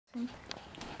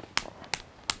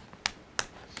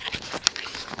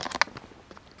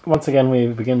Once again, we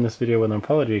begin this video with an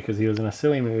apology because he was in a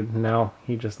silly mood. Now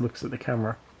he just looks at the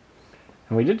camera.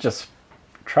 And we did just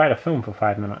try to film for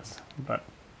 5 minutes, but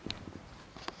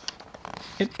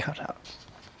it cut out.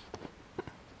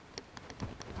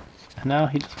 And now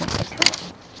he just wants the camera.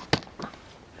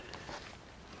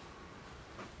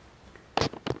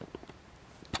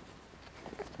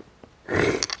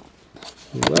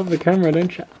 You love the camera,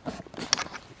 don't you?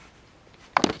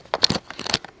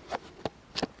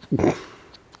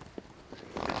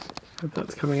 Hope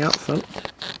that's coming out, son.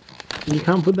 You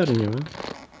can't put that in your mouth.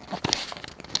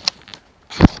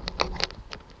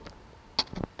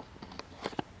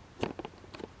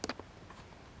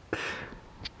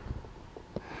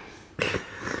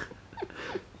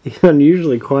 He's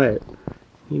unusually quiet.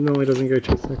 He normally doesn't go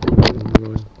 2 seconds.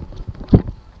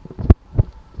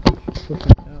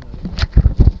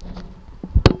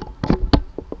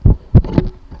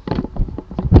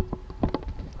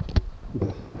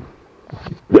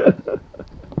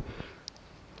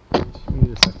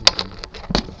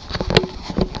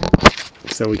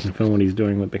 So we can film what he's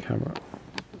doing with the camera.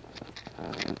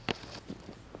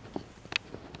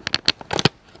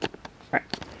 Right.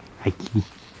 Hi, kitty.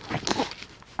 Hi, kitty.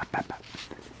 Up, up,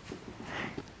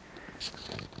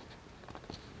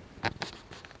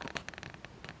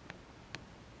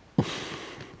 up.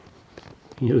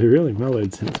 He was really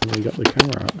mellowed since we got the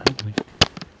camera out, hasn't he?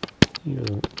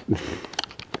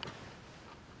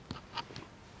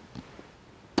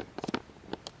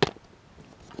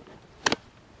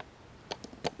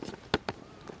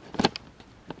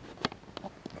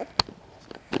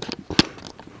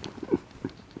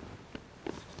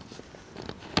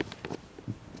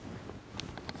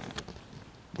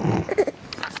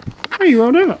 Oh, you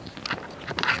rolled over.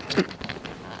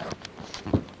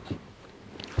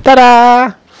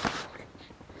 Ta-da!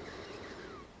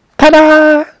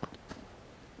 Ta-da!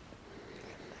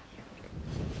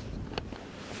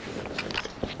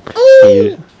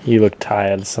 You look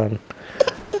tired, son.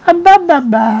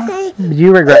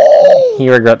 You regret. He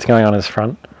regrets going on his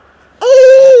front.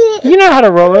 You know how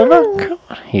to roll over. Come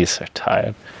on. He's so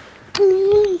tired.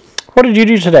 What did you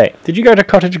do today? Did you go to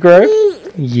Cottage Grove?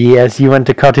 Yes, you went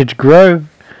to Cottage Grove.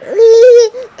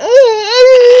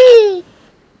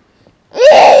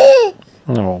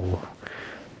 Oh.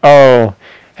 Oh.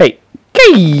 Hey.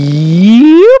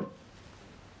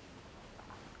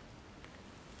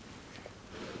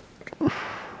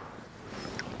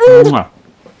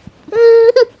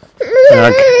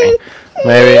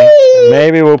 Okay.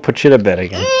 Maybe we'll put you to bed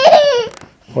again.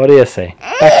 What do you say?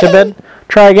 Back to bed?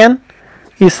 Try again?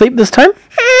 You sleep this time? Do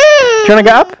you want to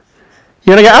get up?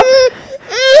 You want to get up?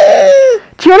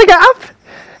 Do you want to get up?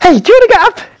 Hey, do you want to get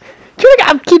up? Do you want to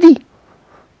get up, kitty?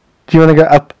 Do you want to go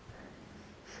up?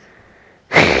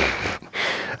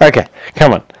 Okay,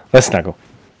 come on. Let's snuggle.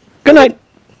 Good night.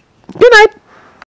 Good night.